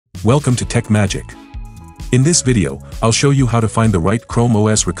Welcome to Tech Magic. In this video, I'll show you how to find the right Chrome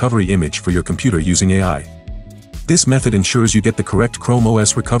OS recovery image for your computer using AI. This method ensures you get the correct Chrome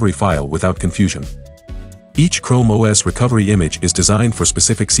OS recovery file without confusion. Each Chrome OS recovery image is designed for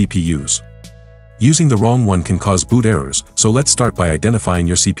specific CPUs. Using the wrong one can cause boot errors, so let's start by identifying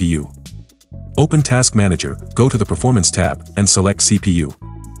your CPU. Open Task Manager, go to the Performance tab, and select CPU.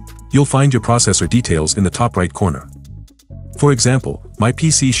 You'll find your processor details in the top right corner. For example, my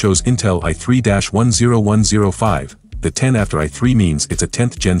PC shows Intel i3-10105, the 10 after i3 means it's a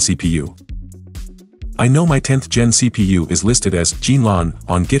 10th gen CPU. I know my 10th gen CPU is listed as Jinlan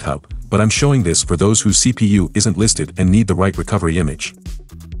on GitHub, but I'm showing this for those whose CPU isn't listed and need the right recovery image.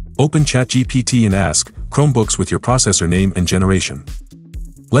 Open ChatGPT and ask, Chromebooks with your processor name and generation.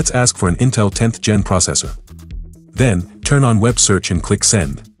 Let's ask for an Intel 10th gen processor. Then, turn on web search and click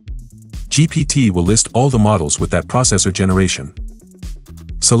send. GPT will list all the models with that processor generation.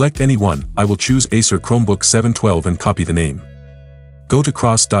 Select any one, I will choose Acer Chromebook 712 and copy the name. Go to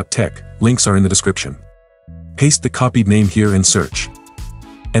cross.tech, links are in the description. Paste the copied name here and search.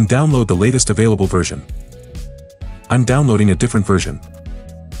 And download the latest available version. I'm downloading a different version.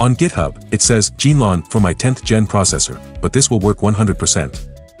 On GitHub, it says Jinlan for my 10th gen processor, but this will work 100%.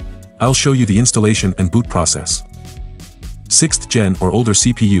 I'll show you the installation and boot process. 6th gen or older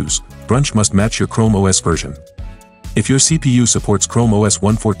CPUs, Brunch must match your Chrome OS version. If your CPU supports Chrome OS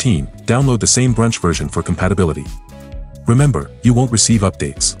 1.14, download the same Brunch version for compatibility. Remember, you won't receive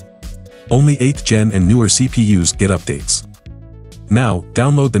updates. Only 8th gen and newer CPUs get updates. Now,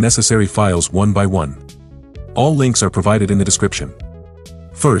 download the necessary files one by one. All links are provided in the description.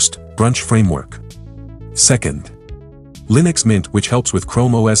 First, Brunch Framework. Second, Linux Mint, which helps with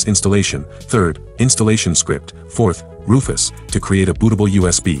Chrome OS installation. Third, Installation Script. Fourth, Rufus, to create a bootable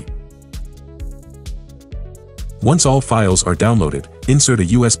USB. Once all files are downloaded, insert a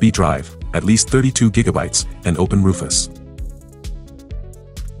USB drive, at least 32 GB, and open Rufus.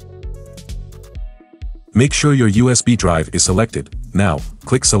 Make sure your USB drive is selected. Now,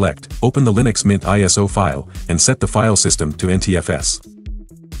 click Select, open the Linux Mint ISO file, and set the file system to NTFS.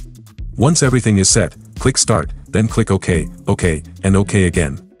 Once everything is set, click Start, then click OK, OK, and OK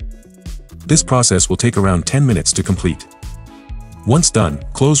again. This process will take around 10 minutes to complete. Once done,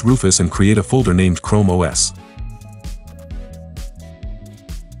 close Rufus and create a folder named Chrome OS.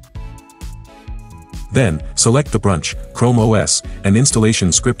 Then, select the Brunch, Chrome OS, and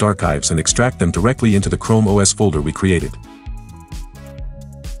installation script archives and extract them directly into the Chrome OS folder we created.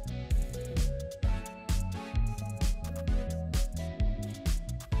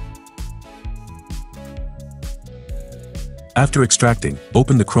 After extracting,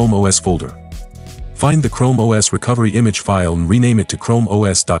 open the Chrome OS folder. Find the Chrome OS recovery image file and rename it to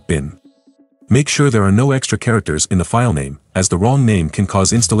chromeos.bin. Make sure there are no extra characters in the file name, as the wrong name can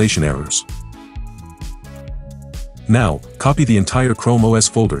cause installation errors. Now, copy the entire Chrome OS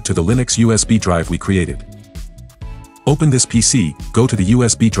folder to the Linux USB drive we created. Open this PC, go to the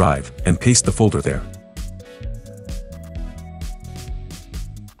USB drive, and paste the folder there.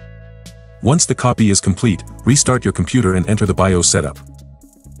 Once the copy is complete, restart your computer and enter the BIOS setup.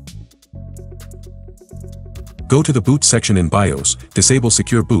 Go to the boot section in BIOS, disable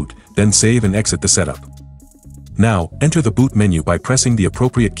secure boot, then save and exit the setup. Now, enter the boot menu by pressing the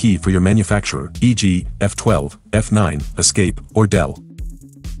appropriate key for your manufacturer, e.g., F12, F9, Escape, or Dell.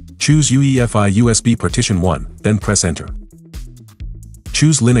 Choose UEFI USB Partition 1, then press Enter.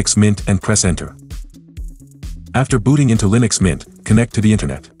 Choose Linux Mint and press Enter. After booting into Linux Mint, connect to the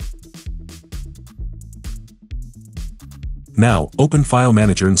Internet. Now, open File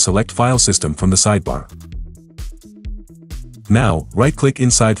Manager and select File System from the sidebar. Now, right-click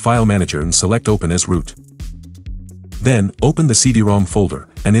inside File Manager and select Open as root. Then, open the CD-ROM folder,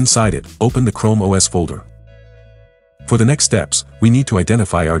 and inside it, open the Chrome OS folder. For the next steps, we need to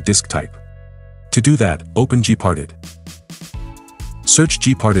identify our disk type. To do that, open gparted. Search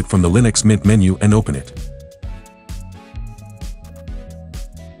gparted from the Linux Mint menu and open it.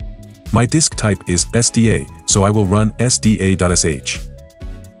 My disk type is SDA, so I will run sda.sh.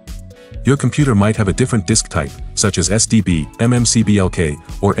 Your computer might have a different disk type, such as SDB,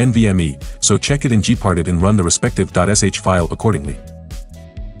 MMCBLK, or NVMe, so check it in gparted and run the respective .sh file accordingly.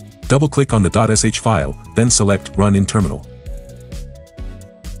 Double-click on the .sh file, then select Run in Terminal.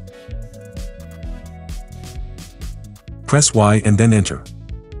 Press Y and then Enter.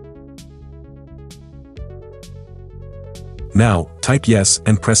 Now, type Yes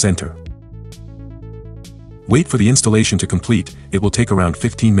and press Enter. Wait for the installation to complete, it will take around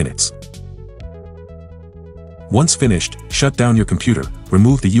 15 minutes. Once finished, shut down your computer,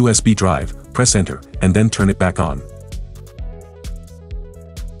 remove the USB drive, press Enter, and then turn it back on.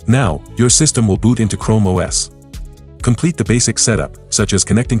 Now, your system will boot into Chrome OS. Complete the basic setup, such as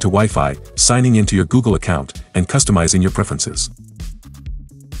connecting to Wi-Fi, signing into your Google account, and customizing your preferences.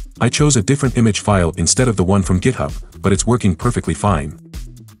 I chose a different image file instead of the one from GitHub, but it's working perfectly fine.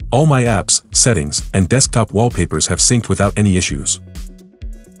 All my apps, settings, and desktop wallpapers have synced without any issues.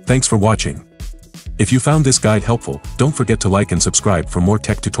 Thanks for watching. If you found this guide helpful, don't forget to like and subscribe for more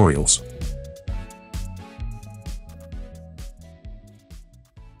tech tutorials.